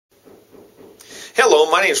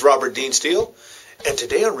Hello, my name is Robert Dean Steele, and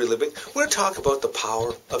today on Reliving, we're going to talk about the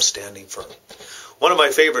power of standing firm. One of my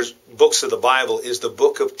favorite books of the Bible is the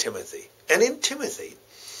book of Timothy. And in Timothy,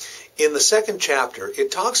 in the 2nd chapter,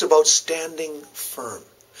 it talks about standing firm.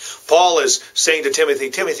 Paul is saying to Timothy,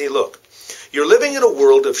 Timothy, look, you're living in a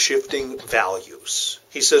world of shifting values.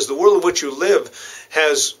 He says the world in which you live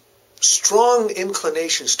has strong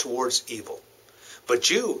inclinations towards evil. But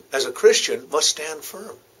you, as a Christian, must stand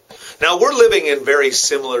firm. Now, we're living in very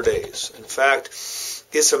similar days. In fact,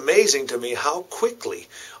 it's amazing to me how quickly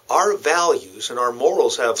our values and our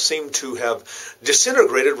morals have seemed to have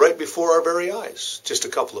disintegrated right before our very eyes. Just a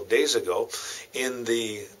couple of days ago, in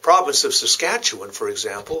the province of Saskatchewan, for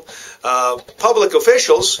example, public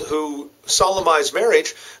officials who solemnize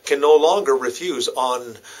marriage can no longer refuse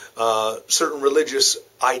on certain religious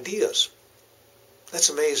ideas. That's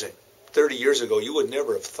amazing. 30 years ago, you would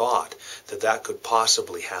never have thought that that could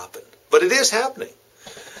possibly happen. But it is happening.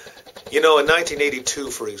 You know, in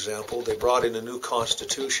 1982, for example, they brought in a new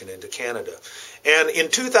constitution into Canada. And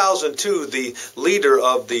in 2002, the leader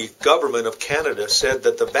of the government of Canada said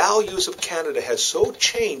that the values of Canada had so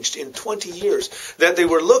changed in 20 years that they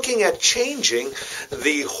were looking at changing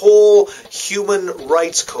the whole human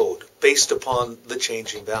rights code based upon the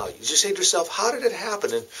changing values. You say to yourself, how did it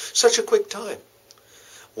happen in such a quick time?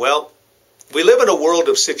 Well, we live in a world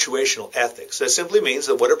of situational ethics. That simply means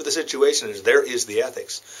that whatever the situation is, there is the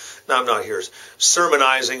ethics. Now, I'm not here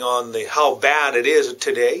sermonizing on how bad it is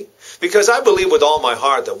today, because I believe with all my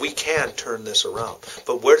heart that we can turn this around.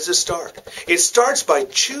 But where does it start? It starts by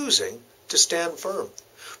choosing to stand firm,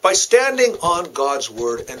 by standing on God's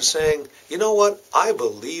Word and saying, you know what, I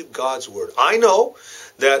believe God's Word. I know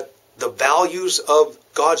that the values of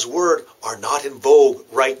God's Word are not in vogue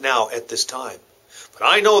right now at this time. But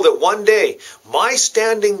I know that one day, my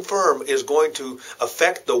standing firm is going to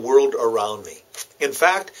affect the world around me. In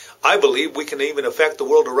fact, I believe we can even affect the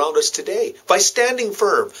world around us today by standing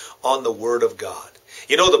firm on the Word of God.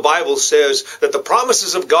 You know, the Bible says that the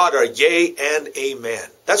promises of God are yea and amen.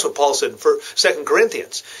 That's what Paul said in 2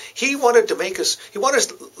 Corinthians. He wanted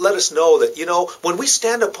to let us know that, you know, when we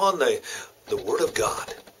stand upon the Word of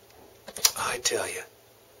God, I tell you,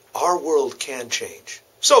 our world can change.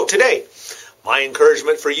 So today, my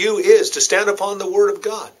encouragement for you is to stand upon the Word of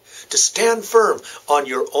God, to stand firm on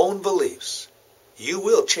your own beliefs. You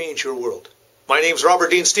will change your world. My name's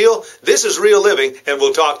Robert Dean Steele. This is Real Living, and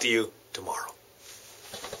we'll talk to you tomorrow.